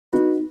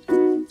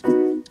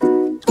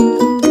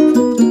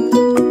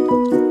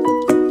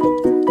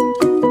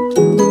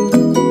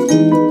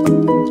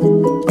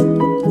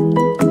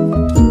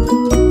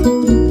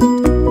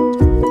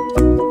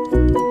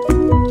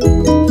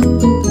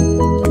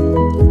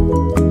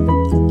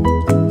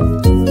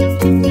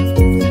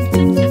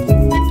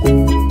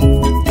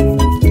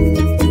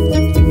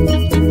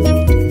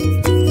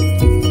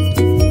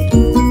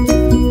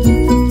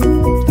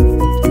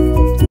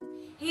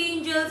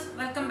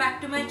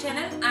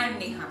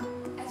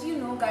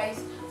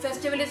guys,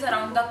 festival is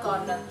around the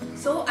corner.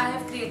 So I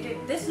have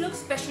created this look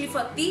specially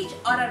for Teej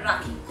or a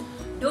Rakhi.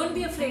 Don't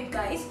be afraid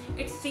guys,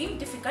 it seems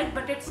difficult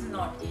but it's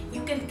not.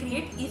 You can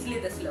create easily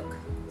this look.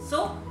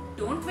 So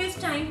don't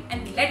waste time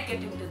and let's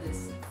get into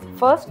this.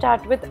 First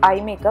start with eye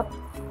makeup.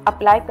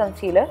 Apply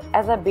concealer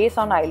as a base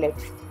on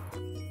eyelids.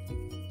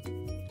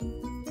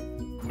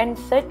 And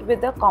set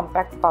with a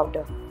compact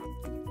powder.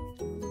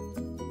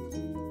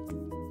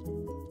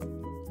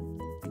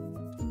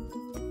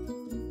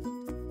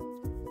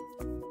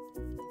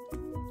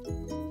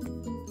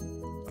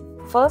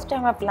 First I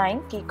am applying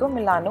Kiko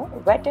Milano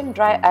wet and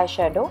dry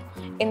eyeshadow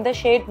in the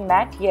shade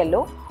matte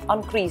yellow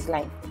on crease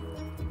line.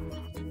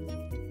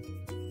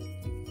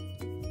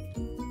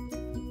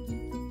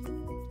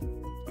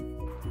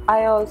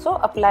 I also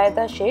apply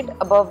the shade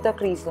above the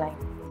crease line.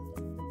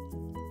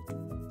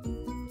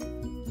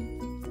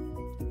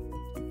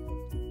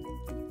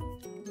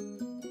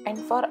 And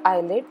for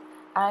eyelid,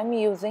 I am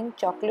using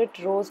Chocolate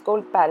Rose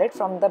Gold palette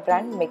from the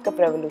brand Makeup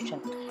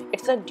Revolution.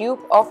 It's a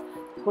dupe of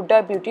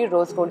Huda Beauty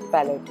Rose Gold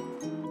palette.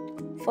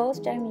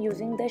 First I am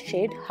using the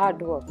shade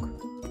Hard Work.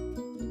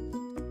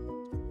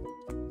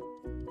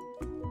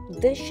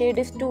 This shade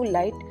is too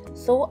light,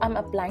 so I am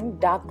applying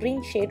dark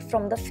green shade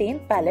from the same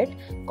palette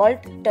called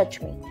Touch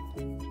Me.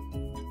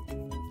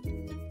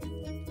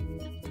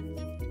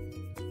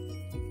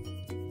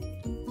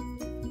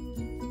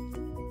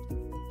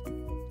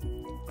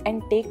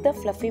 And take the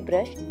fluffy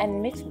brush and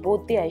mix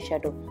both the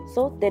eyeshadow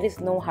so there is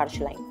no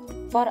harsh line.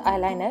 For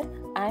eyeliner,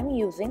 I am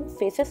using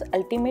Faces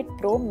Ultimate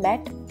Pro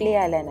Matte Clay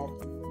Eyeliner.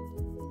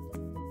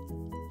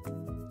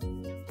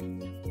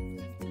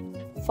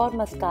 For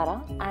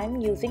mascara, I am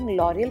using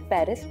L'Oreal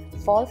Paris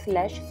False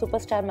Lash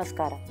Superstar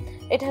Mascara.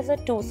 It has a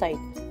two sides.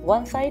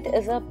 One side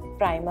is a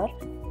primer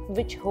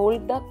which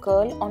holds the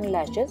curl on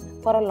lashes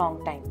for a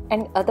long time,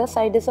 and other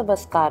side is a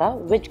mascara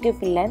which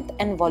gives length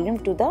and volume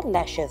to the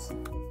lashes.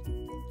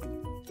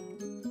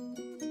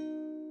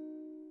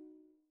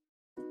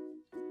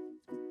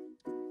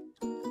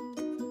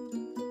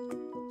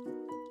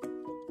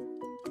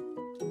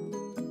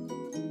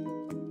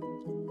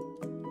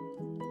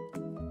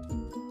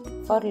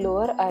 For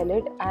lower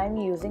eyelid, I am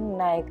using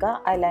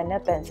Nykaa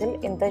eyeliner pencil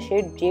in the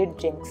shade Jade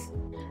Jinx,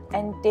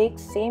 and take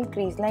same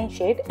crease line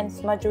shade and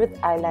smudge with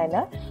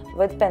eyeliner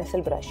with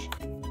pencil brush.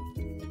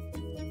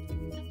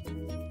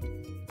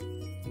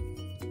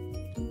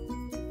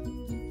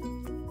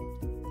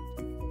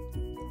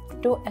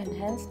 To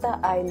enhance the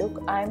eye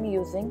look, I am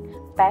using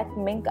PAC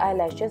Mink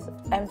Eyelashes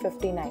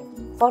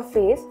M59. For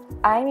face,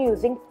 I am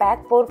using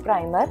PAC Pore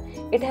Primer.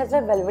 It has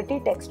a velvety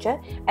texture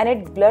and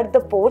it blurs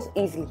the pores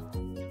easily.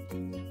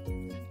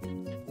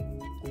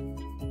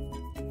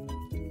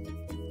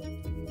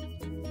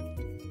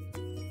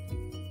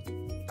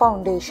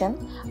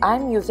 Foundation, I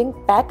am using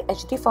PAC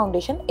HD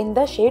foundation in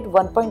the shade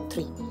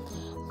 1.3,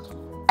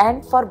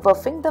 and for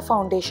buffing the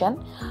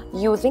foundation,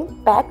 using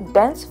PAC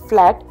Dense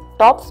Flat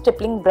Top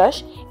Stippling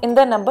Brush in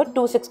the number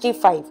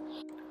 265.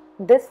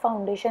 This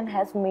foundation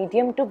has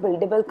medium to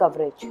buildable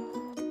coverage.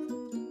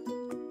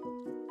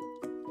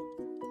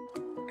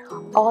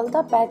 All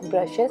the PAC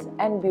brushes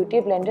and beauty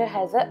blender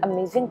has an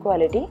amazing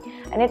quality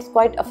and it's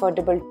quite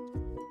affordable.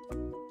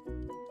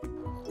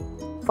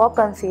 For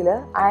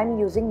concealer, I am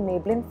using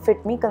Maybelline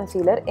Fit Me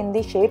Concealer in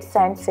the shade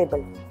Sand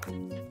Sable.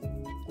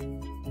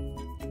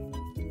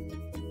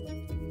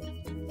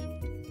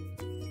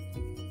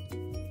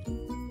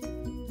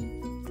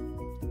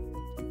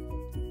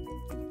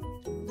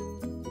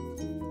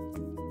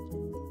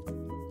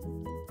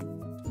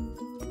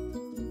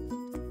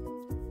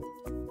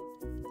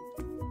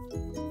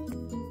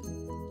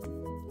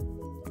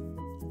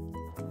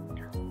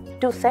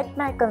 To set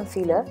my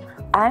concealer,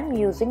 I am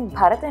using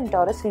Bharat &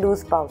 Taurus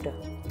Loose Powder.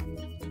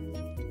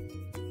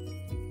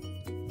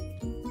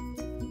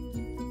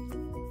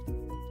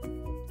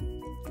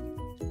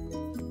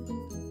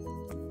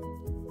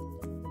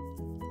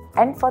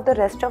 And for the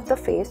rest of the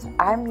face,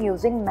 I am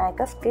using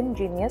Nykaa Skin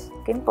Genius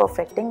Skin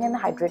Perfecting and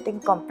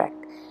Hydrating Compact.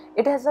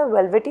 It has a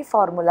velvety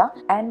formula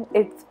and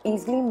it's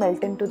easily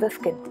melt into the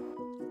skin.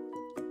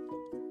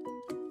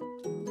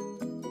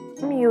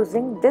 I am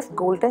using this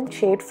golden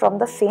shade from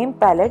the same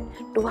palette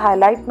to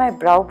highlight my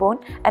brow bone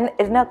and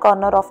inner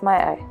corner of my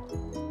eye.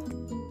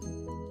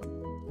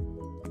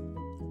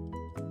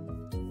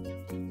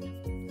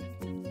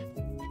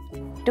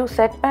 To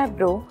set my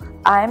brow,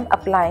 I am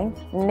applying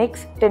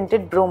NYX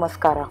Tinted Brow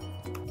Mascara.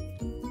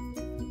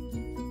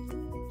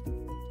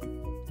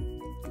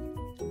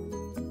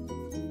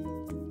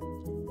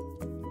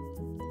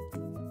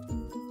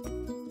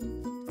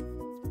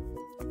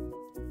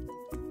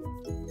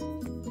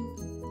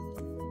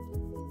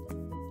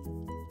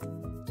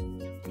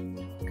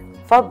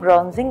 For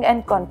bronzing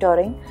and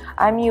contouring,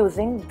 I am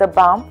using the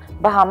Balm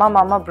Bahama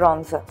Mama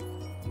Bronzer.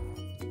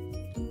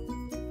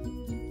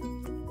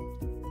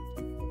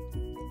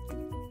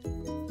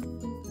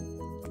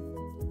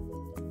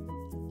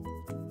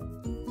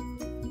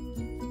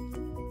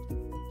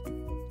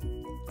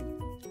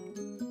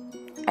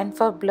 And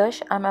for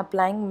blush, I am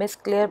applying Miss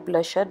Claire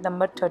Blusher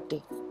number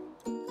 30.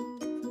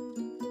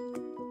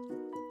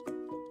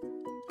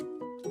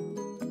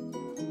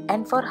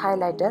 And for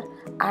highlighter,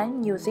 I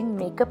am using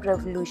Makeup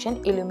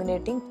Revolution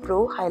Illuminating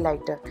Pro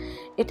Highlighter.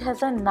 It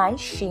has a nice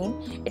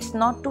sheen, it's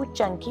not too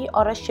chunky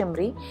or a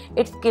shimmery,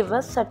 it gives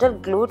a subtle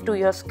glow to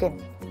your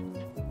skin.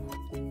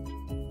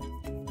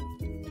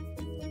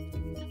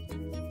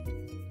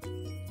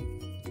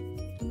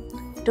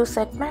 To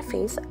set my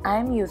face, I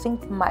am using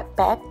my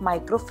PAC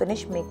Micro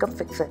Finish Makeup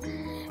Fixer.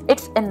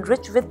 It's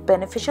enriched with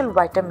beneficial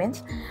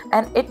vitamins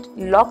and it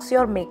locks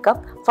your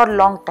makeup for a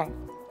long time.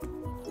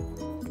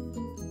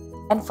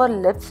 And for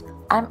lips,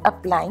 I am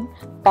applying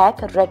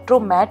PAC Retro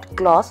Matte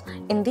Gloss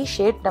in the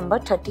shade number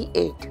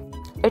 38.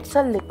 It's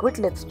a liquid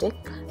lipstick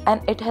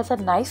and it has a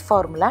nice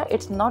formula.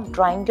 It's not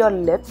drying your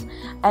lips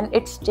and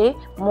it stays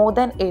more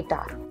than 8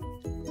 hours.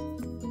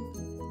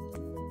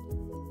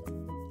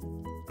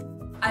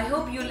 I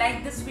hope you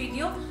like this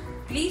video.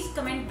 Please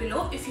comment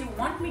below if you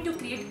want me to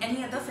create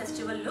any other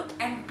festival look,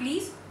 and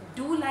please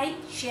do like,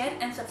 share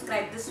and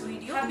subscribe this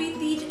video. Happy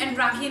Teej and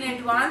Rakhi in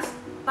advance.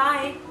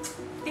 Bye.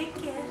 Take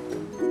care.